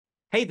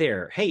Hey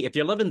there. Hey, if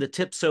you're loving the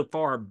tips so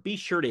far, be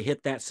sure to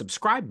hit that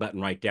subscribe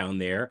button right down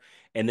there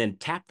and then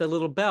tap the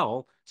little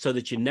bell so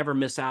that you never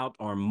miss out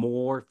on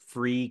more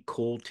free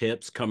cool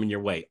tips coming your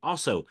way.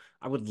 Also,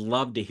 I would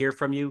love to hear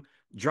from you.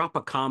 Drop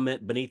a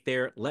comment beneath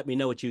there. Let me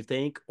know what you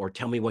think or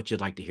tell me what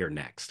you'd like to hear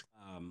next.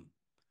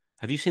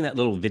 Have you seen that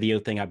little video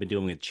thing I've been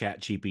doing with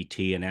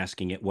ChatGPT and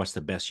asking it what's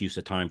the best use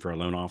of time for a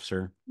loan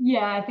officer?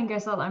 Yeah, I think I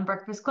saw that on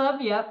Breakfast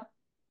Club. Yep.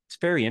 It's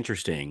very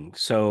interesting.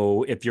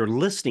 So if you're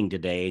listening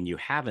today and you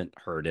haven't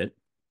heard it,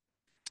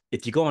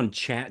 if you go on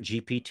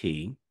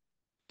ChatGPT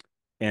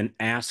and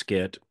ask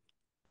it,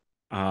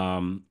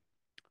 um,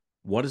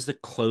 what is the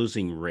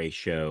closing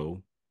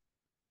ratio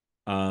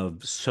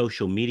of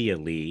social media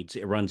leads?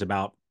 It runs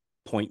about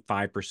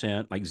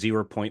 0.5%, like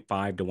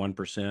 0.5 to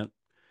 1%.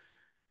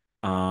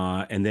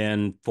 And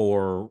then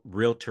for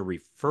realtor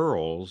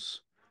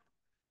referrals,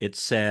 it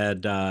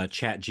said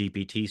Chat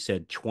GPT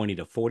said 20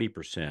 to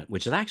 40%,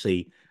 which is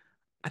actually,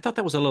 I thought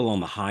that was a little on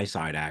the high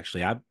side,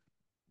 actually.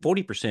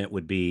 40%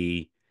 would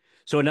be,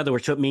 so in other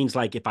words, so it means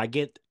like if I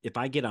get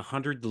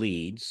 100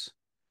 leads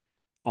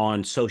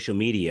on social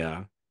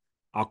media,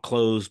 I'll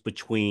close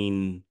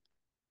between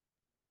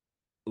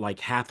like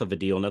half of a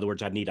deal. In other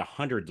words, I'd need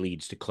 100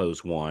 leads to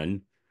close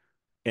one,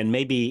 and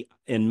maybe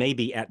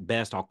at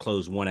best I'll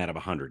close one out of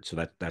 100. So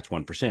that's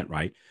 1%,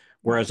 right?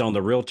 Whereas Right. on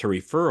the realtor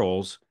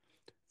referrals,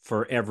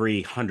 for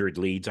every 100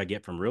 leads I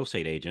get from real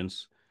estate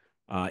agents,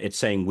 it's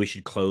saying we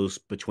should close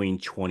between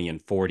 20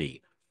 and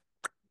 40.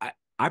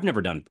 I've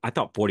never done. I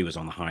thought 40 was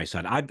on the high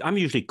side. I'm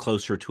usually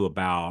closer to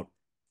about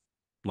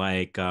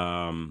like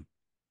let's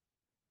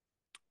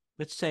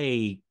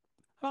say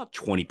about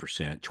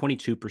 20%,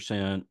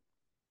 22%,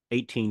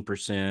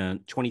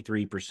 18%,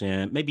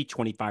 23%, maybe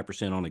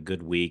 25% on a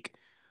good week.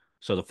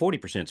 So the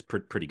 40% is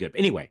pretty good.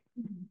 Anyway,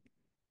 Mhm.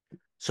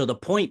 so the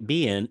point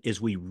being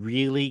is we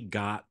really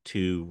got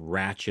to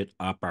ratchet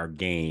up our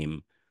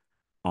game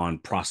on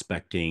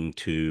prospecting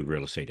to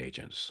real estate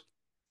agents.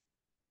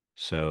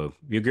 So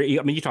you agree?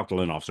 I mean, you talk to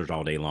loan officers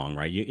all day long,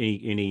 right?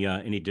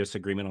 Any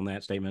disagreement on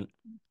that statement?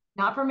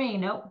 Not for me.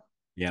 Nope.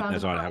 Yeah, Sounds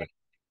that's about all I have.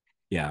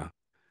 Yeah.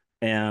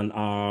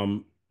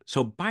 And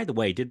so by the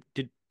way, did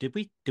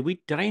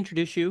I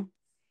introduce you?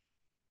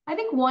 right. I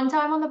think one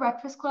time on the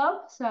Breakfast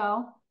Club.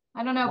 So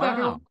I don't know if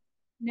everyone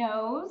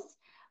Wow. knows,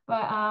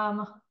 but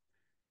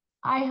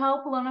I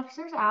help loan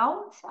officers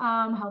out,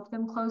 help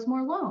them close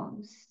more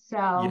loans. So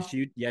Yes,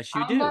 you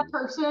I'm that do.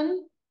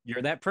 person.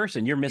 You're that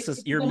person. Take it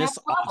to You're the Miss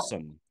next level.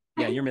 Awesome.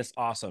 Yeah, you're Miss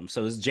Awesome.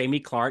 So this is Jamie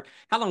Clark.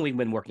 How long have we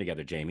been working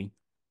together, Jamie?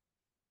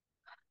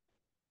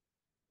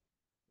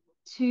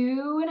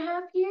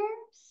 2.5 years,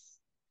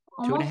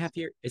 Two and a almost half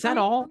years. Is that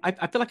 3. all?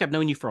 I feel like I've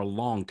known you for a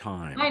long I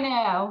time.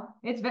 know.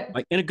 It's been.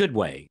 Like in a good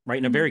way, right?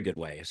 In a very good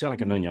way. I feel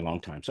like I've known you a long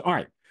time. So all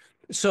right.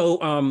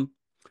 So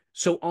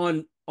so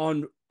on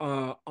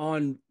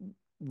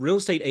real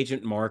estate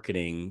agent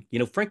marketing,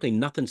 frankly,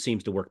 nothing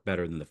seems to work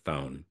better than the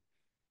phone,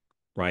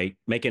 right?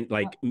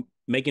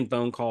 Making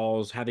phone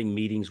calls, having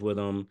meetings with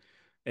them.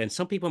 And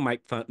some people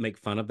might make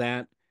fun of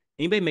that.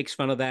 Anybody makes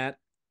fun of that,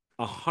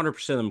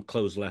 100% of them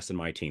close less than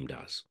my team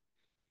does,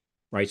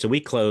 right? So we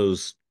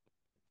close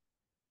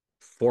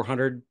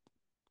 400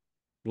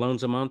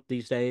 loans a month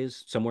these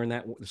days, somewhere in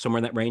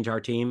that range, our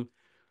team.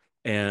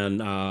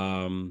 And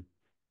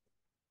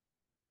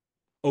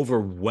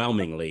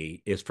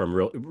overwhelmingly is from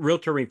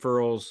realtor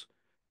referrals,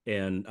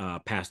 and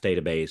past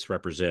database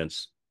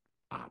represents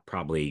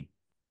probably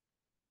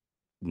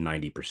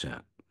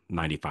 90%,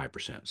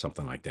 95%,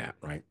 something like that,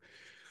 right?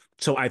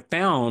 So I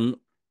found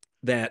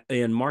that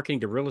in marketing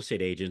to real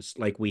estate agents,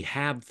 like we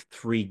have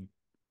three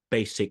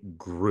basic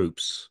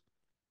groups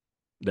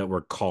that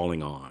we're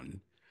calling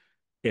on.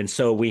 And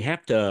so we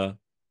have to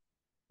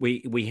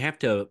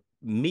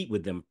meet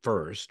with them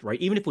first, right?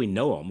 Even if we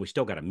know them, we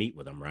still got to meet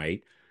with them,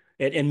 right?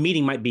 And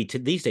meeting might be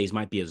these days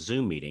might be a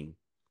Zoom meeting.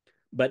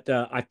 But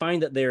I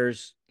find that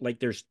there's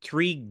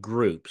three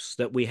groups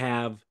that we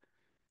have,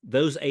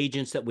 those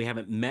agents that we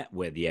haven't met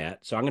with yet.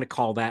 So I'm going to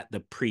call that the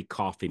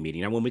pre-coffee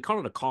meeting. Now, when we call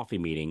it a coffee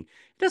meeting,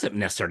 it doesn't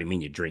necessarily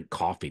mean you drink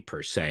coffee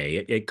per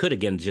se. It could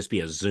again just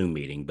be a Zoom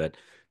meeting, but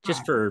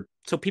just Right. for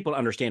so people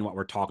understand what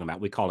we're talking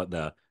about, we call it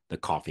the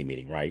coffee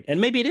meeting, right? And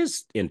maybe it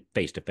is in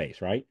face to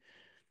face, right?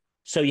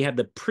 So you have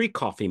the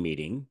pre-coffee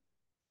meeting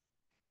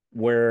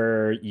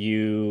where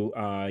you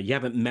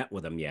haven't met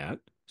with them yet.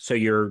 So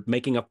you're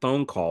making a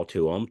phone call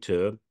to them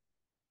to,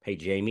 hey,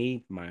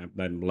 Jamie, my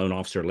loan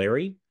officer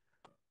Larry,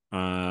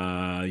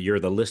 you're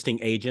the listing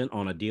agent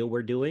on a deal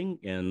we're doing.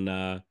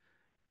 And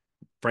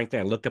frankly,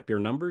 I looked up your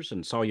numbers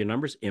and saw your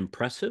numbers.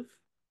 Impressive.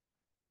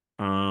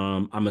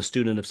 I'm a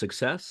student of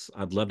success.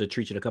 I'd love to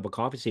treat you to a cup of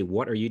coffee. See,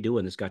 what are you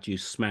doing that's got you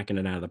smacking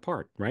it out of the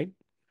park, right?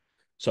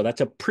 So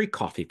that's a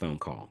pre-coffee phone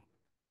call,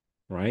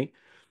 right?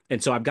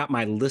 And so I've got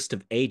my list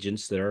of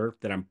agents that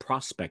I'm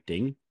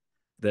prospecting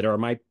that are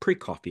my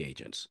pre-coffee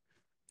agents.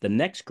 The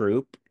next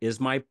group is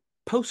my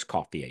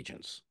post-coffee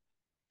agents.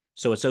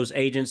 So it's those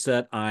agents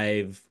that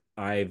I've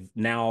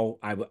now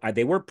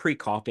they were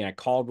pre-coffee. And I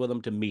called with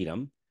them to meet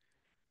them,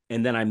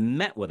 And then I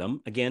met with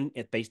them again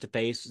at face to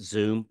face,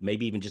 Zoom,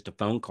 maybe even just a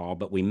phone call,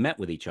 but we met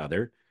with each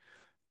other.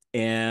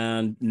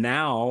 And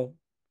now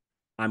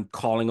I'm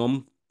calling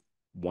them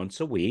once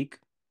a week,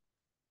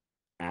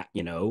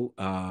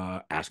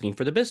 asking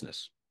for the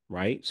business,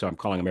 right? So I'm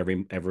calling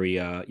them every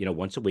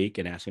once a week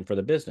and asking for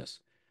the business.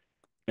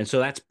 And so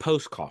that's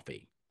post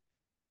coffee.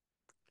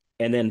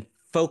 And then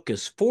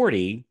Focus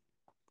 40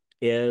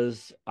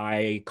 is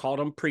I called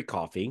them pre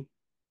coffee.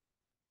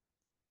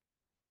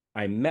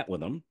 I met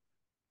with them.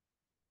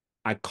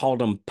 I called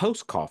them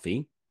post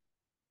coffee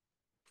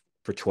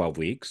for 12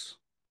 weeks.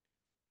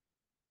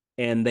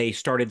 And they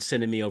started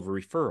sending me over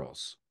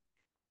referrals.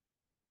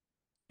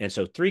 And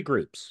so three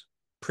groups: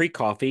 pre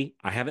coffee,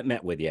 I haven't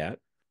met with yet.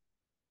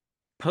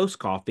 Post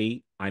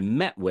coffee, I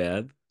met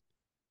with,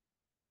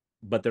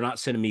 but they're not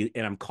sending me,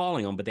 and I'm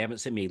calling them, but they haven't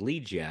sent me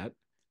leads yet.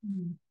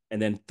 Mhm. And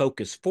then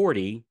Focus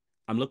 40,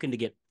 I'm looking to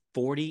get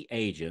 40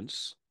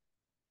 agents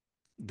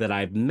that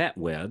I've met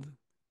with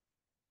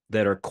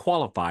that are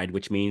qualified,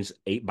 which means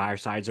 8 buyer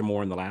sides or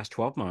more in the last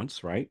 12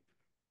 months, right?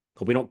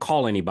 But we don't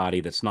call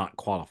anybody that's not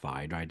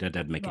qualified, right? That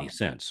doesn't make any Right.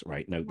 sense,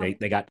 right? No, Right.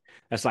 they got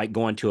that's like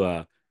going to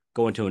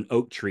an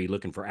oak tree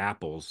looking for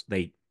apples.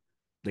 They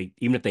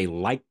even if they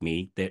like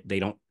me, they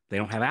don't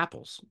have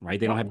apples, right?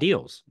 They don't Right. have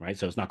deals, right?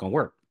 So it's not going to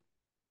work.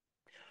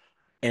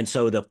 And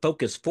so the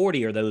Focus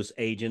 40 are those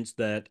agents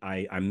that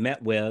I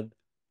met with,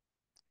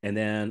 and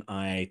then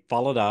I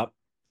followed up,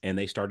 and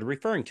they started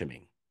referring to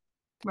me.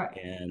 Right.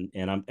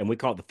 And we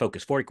call it the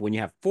Focus 40. When you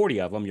have 40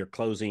 of them, you're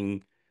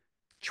closing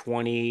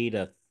 20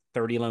 to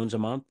 30 loans a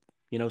month,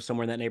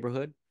 somewhere in that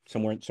neighborhood,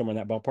 somewhere in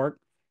that ballpark.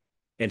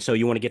 And so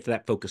you want to get to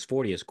that Focus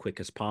 40 as quick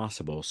as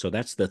possible. So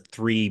that's the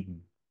three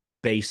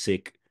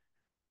basic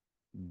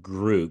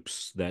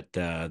groups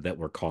that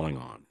we're calling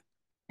on.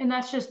 And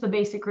that's just the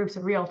basic groups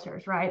of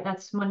realtors, right?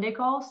 That's Monday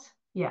calls.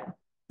 Yeah.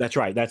 That's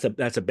right. That's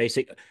a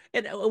basic.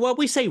 And well,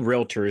 we say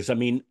realtors. I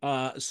mean,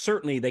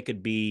 certainly they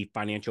could be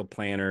financial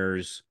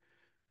planners,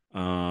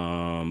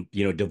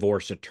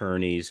 divorce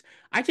attorneys.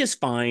 I just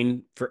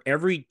find for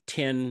every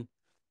 10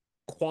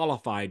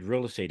 qualified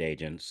real estate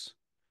agents,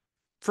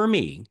 for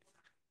me,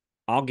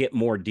 I'll get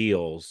more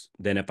deals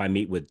than if I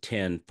meet with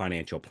 10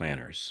 financial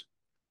planners.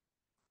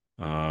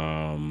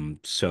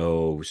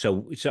 So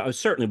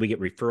certainly we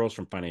get referrals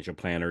from financial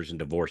planners and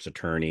divorce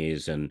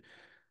attorneys and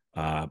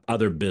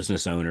other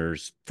business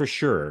owners for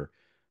sure,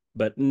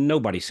 but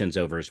nobody sends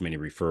over as many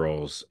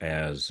referrals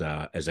as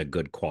a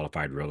good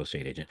qualified real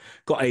estate agent.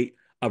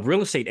 A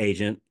real estate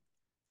agent,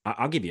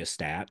 I'll give you a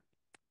stat.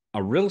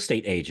 A real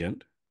estate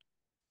agent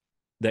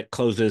that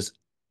closes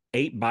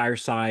 8 buyer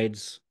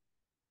sides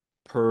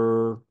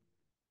per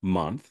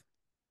month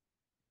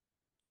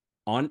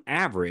on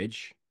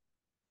average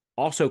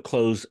also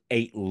close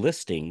 8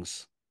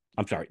 listings.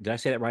 I'm sorry, did I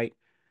say that right?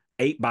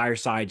 8 buyer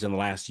sides in the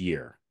last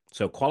year.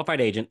 So qualified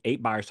agent,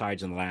 8 buyer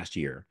sides in the last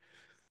year.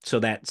 So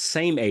that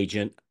same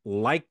agent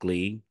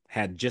likely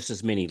had just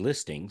as many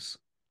listings,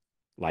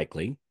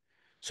 likely.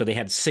 So they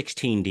had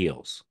 16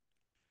 deals.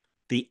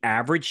 The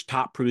average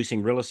top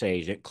producing real estate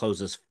agent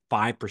closes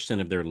 5%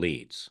 of their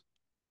leads.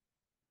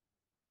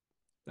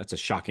 That's a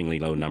shockingly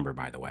low number,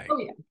 by the way. Oh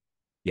yeah.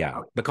 Yeah,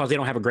 Oh, because they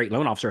don't have a great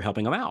loan officer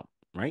helping them out,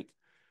 right?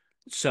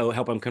 So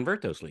help them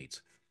convert those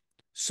leads.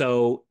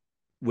 So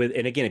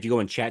and again, if you go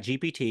in Chat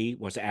GPT,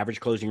 what's the average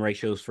closing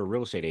ratios for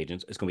real estate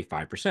agents? It's going to be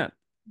 5%.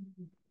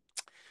 yeah.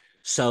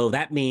 So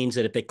that means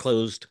that if they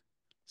closed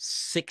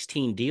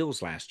 16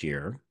 deals last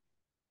year,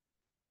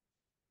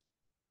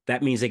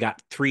 that means they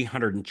got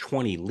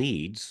 320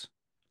 leads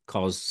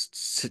because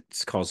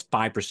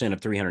 5%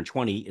 of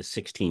 320 is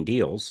 16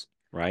 deals,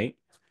 right?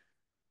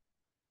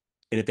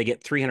 And if they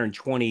get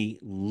 320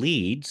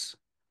 leads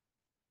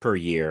per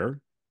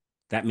year,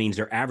 that means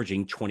they're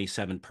averaging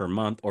 27 per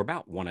month or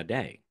about one a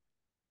day.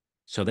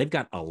 So they've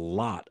got a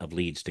lot of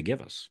leads to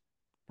give us,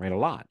 right? A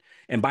lot.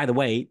 And by the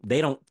way,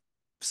 they don't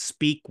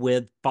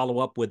follow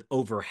up with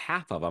over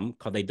half of them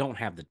because they don't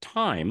have the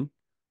time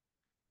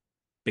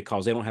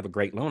because they don't have a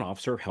great loan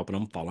officer helping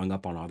them following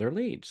up on all their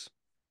leads.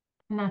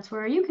 And that's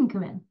where you can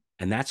come in.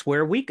 And that's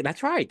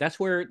right. That's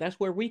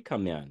where we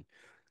come in.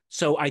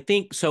 So I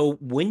think so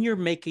when you're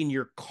making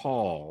your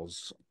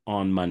calls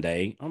on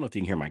Monday, I don't know if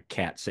you can hear my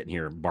cat sitting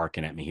here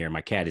barking at me here.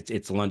 My cat,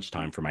 it's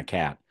lunchtime for my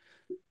cat.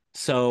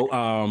 So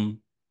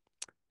on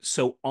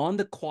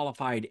the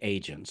qualified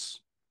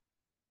agents,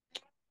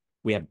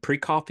 we have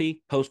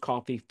pre-coffee,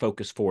 post-coffee,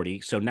 Focus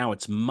 40. So now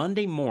it's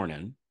Monday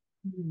morning.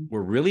 Mhm.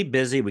 We're really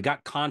busy. We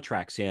got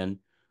contracts in.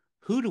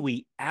 Who do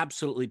we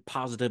absolutely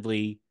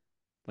positively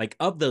like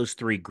of those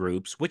three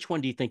groups? Which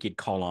one do you think you'd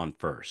call on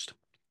first?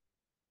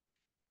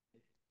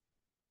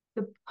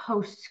 The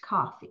post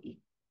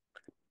coffee.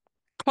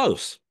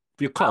 Close.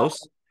 You're Oh,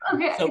 close.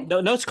 So okay.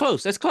 no, it's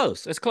close. That's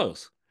close. That's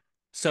close.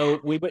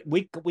 So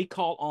we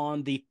call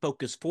on the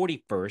Focus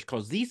 40 first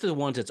because these are the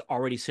ones that's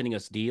already sending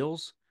us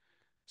deals.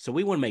 So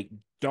we want to make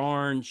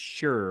darn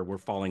sure we're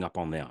following up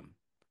on them.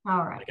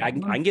 All right. Like I Yeah.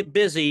 can I can get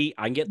busy,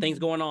 I can get things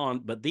going on,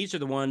 but these are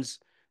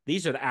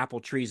the apple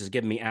trees that's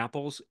giving me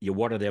apples. You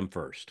water them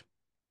first,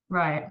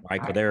 Right.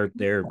 right? All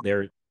Because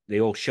right.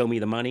 they'll show me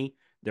the money.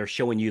 They're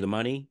showing you the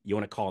money. You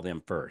want to call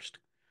them first.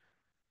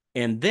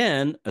 And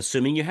then,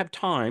 assuming you have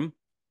time,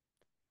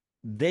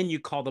 then you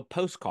call the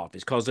post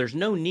coffees because there's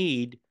no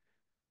need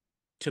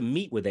to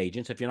meet with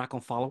agents if you're not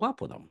going to follow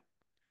up with them.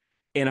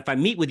 And if I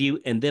meet with you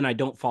and then I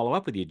don't follow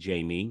up with you,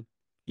 Jamie,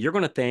 you're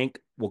going to think,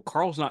 well,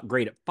 Carl's not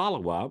great at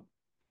follow up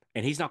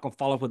and he's not going to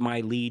follow up with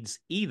my leads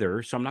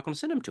either. So I'm not going to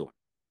send them to him.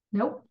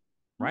 Nope.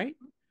 Right.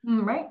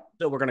 Right.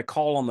 So we're going to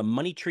call on the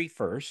money tree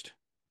first.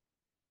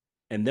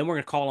 And then we're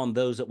going to call on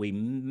those that we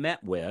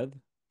met with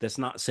that's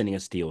not sending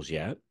us deals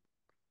yet.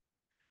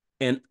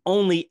 And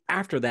only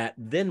after that,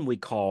 then we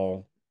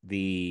call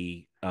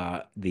the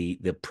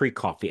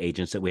pre-coffee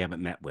agents that we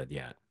haven't met with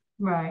yet.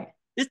 Right.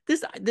 Is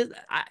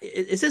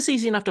this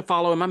easy enough to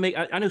follow?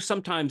 I know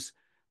sometimes,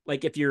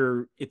 like if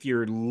you're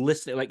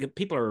listening, like if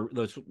people are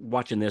those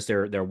watching this,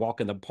 they're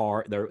walking the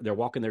park, they're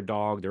walking their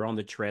dog, they're on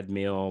the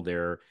treadmill,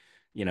 they're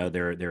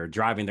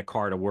driving the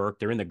car to work,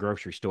 they're in the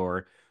grocery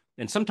store,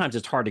 and sometimes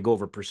it's hard to go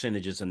over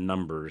percentages and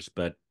numbers.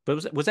 But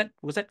was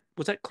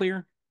that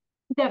clear?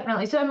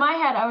 Definitely. So in my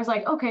head, I was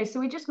like, okay, so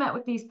we just met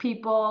with these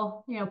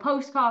people,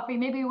 post coffee,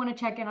 maybe we want to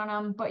check in on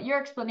them. But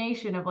your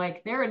explanation of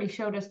like, they already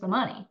showed us the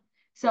money.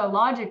 So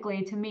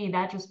logically, to me,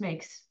 that just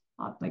makes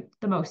like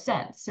the most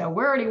sense. So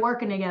we're already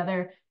working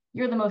together.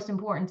 You're the most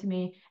important to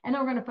me. And then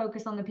we're going to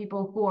focus on the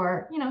people who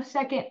are,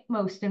 second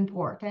most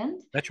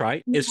important. That's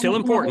right. And It's still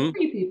then the important.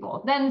 three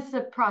people. Then it's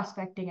the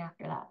prospecting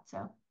after that.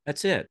 So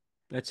That's it.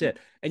 That's it.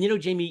 And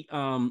Jamie,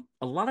 a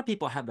lot of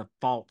people have the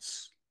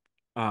false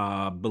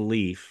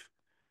belief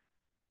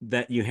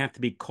that you have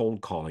to be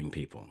cold calling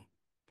people.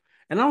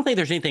 And I don't think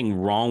there's anything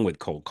wrong with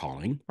cold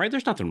calling, right?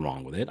 There's nothing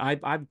wrong with it.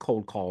 I've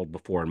cold called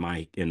before in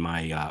my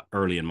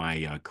early in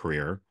my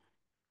career.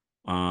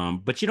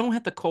 But you don't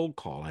have to cold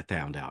call, I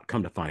found out,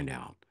 come to find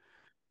out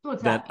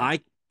what's that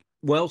that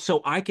mean?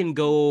 so I can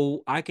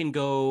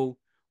go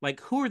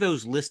like who are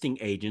those listing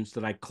agents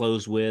that I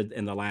closed with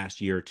in the last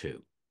year or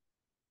two,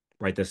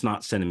 right? That's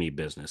not sending me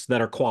business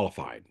that are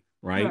qualified,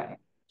 right? Right.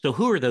 So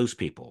who are those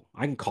people?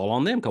 I can call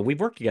on them because we've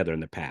worked together in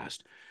the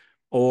past.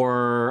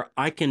 Or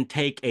I can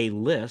take a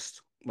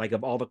list like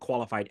of all the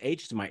qualified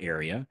agents in my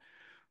area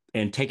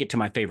and take it to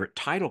my favorite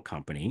title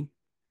company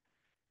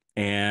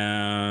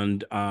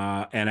and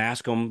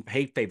ask them,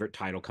 hey, favorite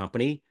title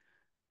company,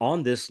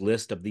 on this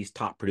list of these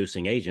top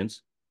producing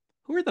agents,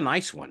 who are the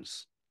nice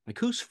ones? Like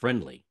who's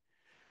friendly?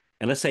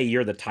 And let's say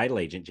you're the title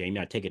agent,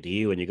 Jamie. I take it to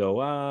you and you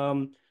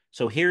go,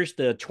 so here's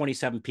the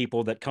 27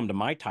 people that come to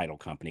my title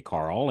company,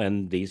 Carl.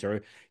 And these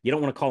are, you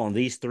don't want to call on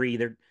these three.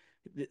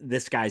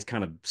 This guy's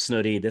kind of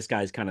snooty. This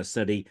guy's kind of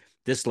snooty.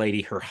 This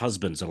lady, her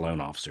husband's a loan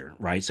officer,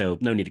 right? So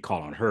no need to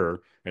call on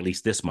her, at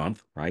least this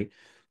month, right?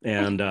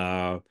 And,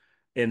 but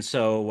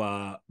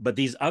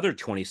these other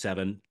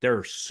 27,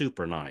 they're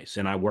super nice.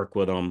 And I work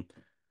with them.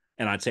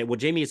 And I'd say, well,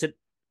 Jamie, so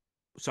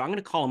I'm going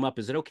to call them up.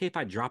 Is it okay if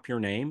I drop your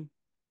name?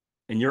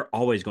 And you're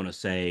always going to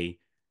say,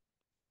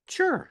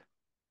 sure.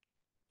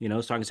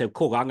 So I can say,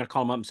 cool, I'm going to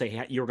call them up and say,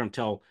 hey, you're going to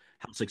tell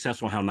how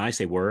successful, how nice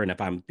they were. And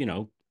if I'm,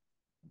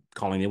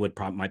 calling them would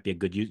probably might be a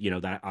good use,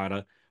 that I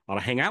ought to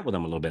hang out with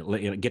them a little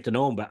bit, get to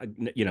know them,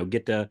 but,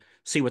 get to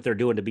see what they're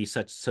doing to be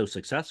so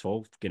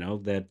successful,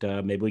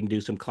 that maybe we can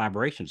do some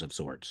collaborations of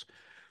sorts.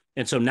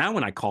 And so now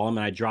when I call them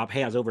and I drop,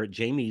 hey, I was over at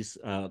Jamie's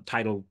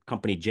title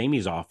company,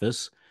 Jamie's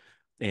office,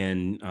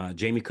 and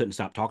Jamie couldn't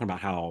stop talking about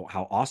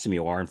how awesome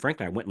you are. And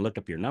frankly, I went and looked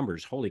up your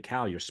numbers. Holy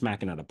cow, you're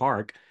smacking out of the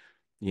park.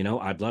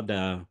 I'd love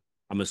to.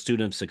 I'm a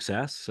student of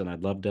success, and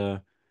I'd love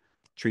to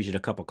treat you to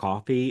a cup of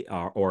coffee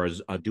or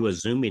do a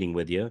Zoom meeting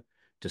with you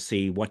to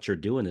see what you're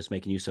doing that's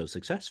making you so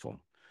successful.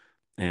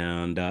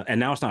 And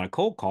now it's not a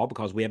cold call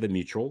because we have a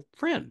mutual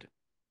friend.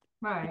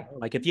 Right.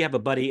 Like if you have a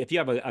buddy, if you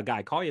have a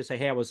guy call you and say,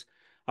 "Hey, I was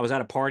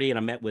at a party and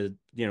I met with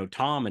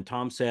Tom, and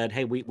Tom said,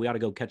 hey, we ought to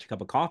go catch a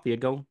cup of coffee."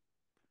 I'd go,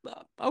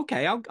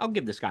 okay, I'll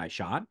give this guy a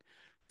shot,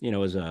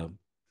 as a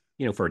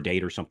for a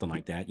date or something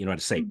like that, at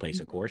a safe place,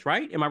 Mhm. of course,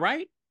 right? Am I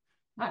right?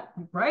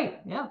 Right.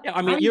 Yeah. Yeah, I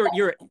I mean, mean,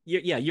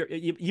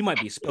 you might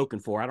be spoken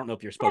for. I don't know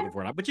if you're spoken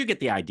for or not, but you get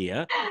the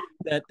idea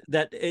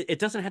that it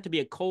doesn't have to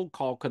be a cold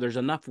call because there's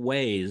enough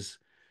ways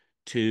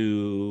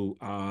to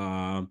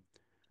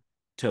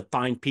to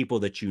find people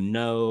that you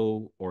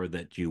know or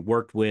that you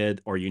worked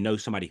with or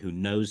somebody who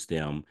knows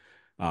them,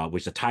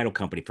 which the title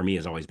company for me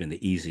has always been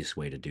the easiest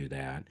way to do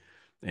that.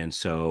 And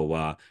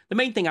so the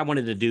main thing I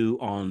wanted to do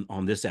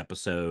on this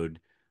episode,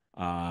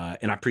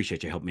 and I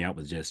appreciate you helping me out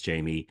with this,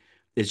 Jamie,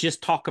 is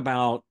just talk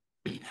about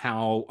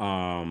how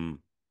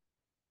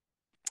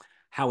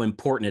how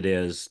important it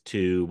is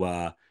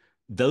to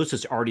those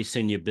that's already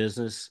send you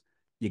business.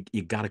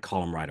 You got to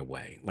call them right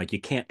away. Like you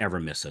can't ever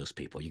miss those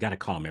people. You got to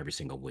call them every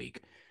single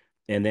week.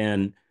 And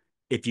then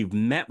if you've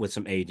met with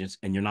some agents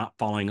and you're not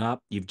following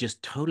up, you've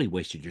just totally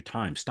wasted your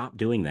time. Stop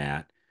doing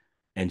that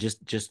and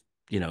just,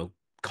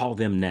 call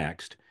them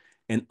next.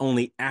 And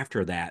only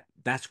after that,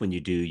 that's when you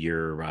do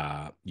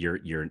your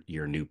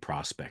new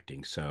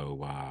prospecting. So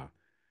I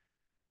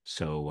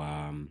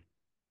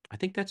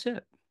think that's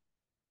it.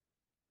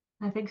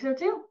 I think so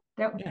too.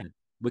 That Yeah.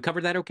 We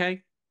covered that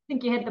okay?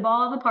 think you hit the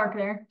ball in the park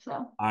there.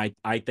 So I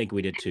think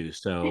we did too.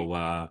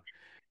 So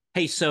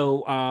hey,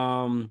 so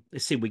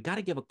let's see, we got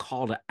to give a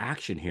call to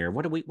action here.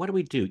 What do we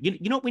do?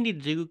 You know what we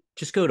need to do?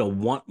 Just go to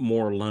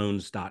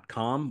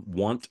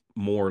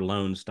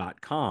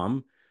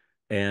wantmoreloans.com,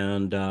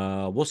 and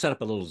we'll set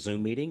up a little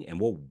Zoom meeting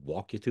and we'll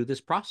walk you through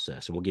this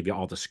process and we'll give you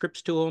all the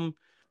scripts to them.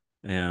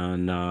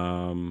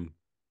 And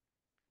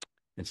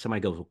somebody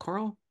goes, "Well,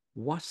 Carl,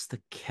 what's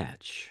the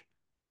catch?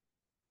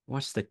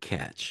 What's the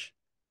catch?"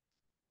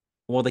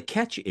 Well, the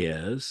catch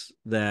is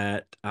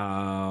that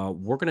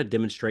we're going to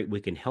demonstrate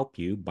we can help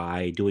you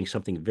by doing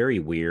something very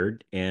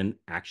weird and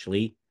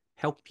actually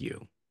help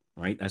you,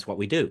 right? That's what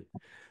we do.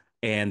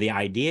 And the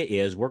idea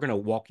is we're going to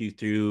walk you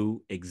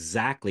through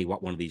exactly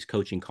what one of these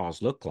coaching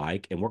calls look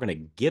like, and we're going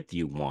to give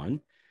you one.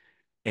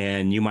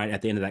 And you might,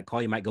 at the end of that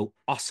call, you might go,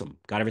 awesome,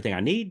 got everything I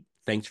need.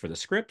 Thanks for the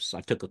scripts.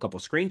 I took a couple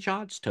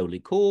screenshots,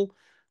 totally cool.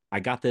 I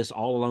got this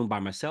all alone by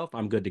myself.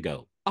 I'm good to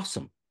go.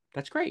 Awesome.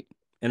 That's great.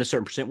 And a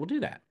certain percent will do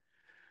that.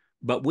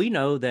 But we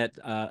know that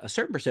a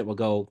certain percent will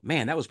go,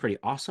 man, that was pretty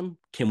awesome.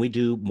 Can we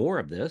do more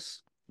of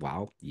this?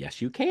 Well,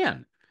 yes, you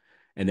can.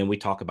 And then we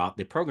talk about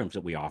the programs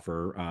that we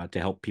offer to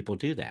help people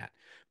do that.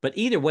 But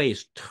either way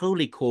is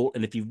totally cool.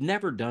 And if you've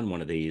never done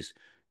one of these,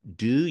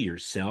 do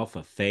yourself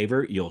a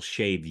favor. You'll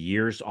shave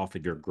years off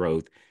of your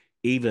growth,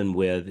 even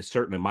with,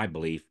 certainly my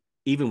belief,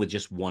 even with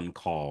just one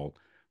call,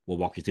 we'll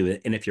walk you through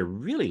it. And if you're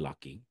really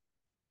lucky,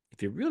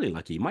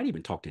 you might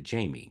even talk to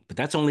Jamie. But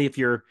that's only if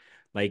you're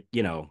like,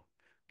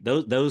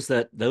 those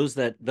that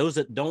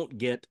don't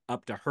get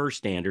up to her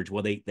standards.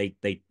 Well,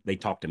 they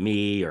talk to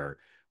me or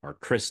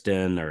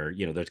Kristen, or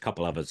there's a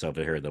couple of us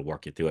over here that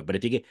work you through it. But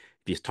if you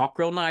talk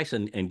real nice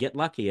and get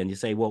lucky and you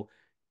say, well,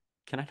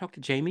 can I talk to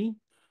Jamie?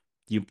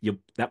 You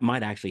that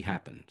might actually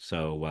happen.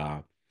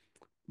 So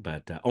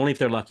but only if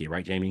they're lucky,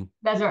 right, Jamie?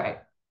 that's all right.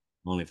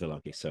 Only if they're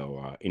lucky.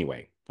 So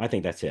anyway, I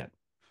think that's it.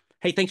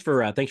 Hey, thanks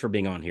for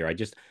being on here. I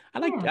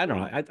don't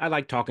know, I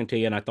like talking to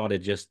you, and I thought it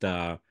just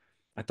I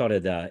thought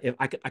it if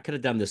I could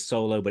have done this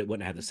solo, but it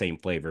wouldn't have the same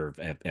flavor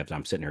if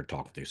I'm sitting here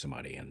talking through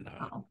somebody. And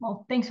Oh,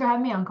 well, thanks for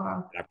having me on,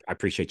 Carl. I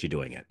appreciate you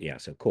doing it. Yeah,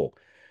 so cool.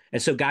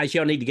 And so, guys,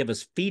 y'all need to give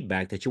us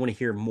feedback that you want to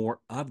hear more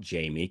of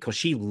Jamie because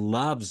she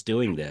loves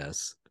doing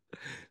this.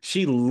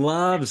 She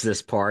loves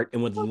this part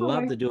and would Oh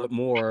love boy. to do it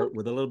more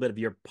with a little bit of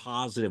your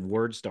positive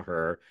words to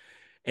her.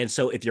 And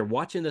so if you're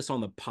watching this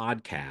on the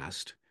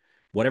podcast,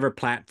 whatever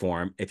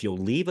platform, if you'll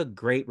leave a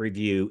great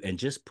review and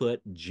just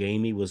put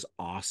Jamie was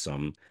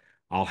awesome,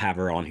 I'll have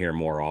her on here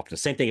more often.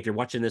 Same thing if you're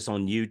watching this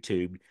on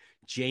YouTube,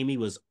 Jamie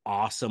was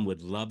awesome.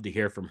 Would love to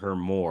hear from her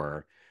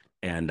more.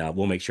 And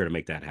we'll make sure to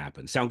make that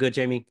happen. Sound good,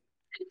 Jamie?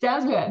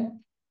 Sounds good.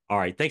 All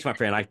right. Thanks, my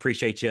friend. I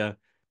appreciate you.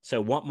 So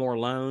want more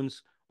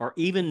loans, or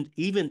even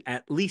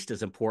at least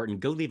as important,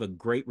 go leave a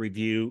great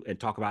review and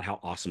talk about how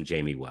awesome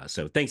Jamie was.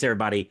 So thanks,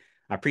 everybody.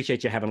 I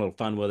appreciate you having a little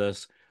fun with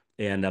us.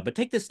 And but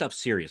take this stuff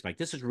serious. Like,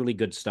 this is really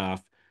good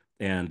stuff.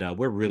 And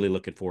we're really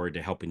looking forward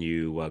to helping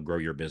you grow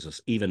your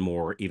business even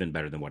more, even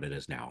better than what it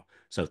is now.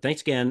 So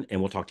thanks again,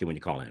 and we'll talk to you when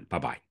you call in. Bye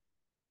bye.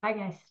 Bye,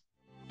 guys.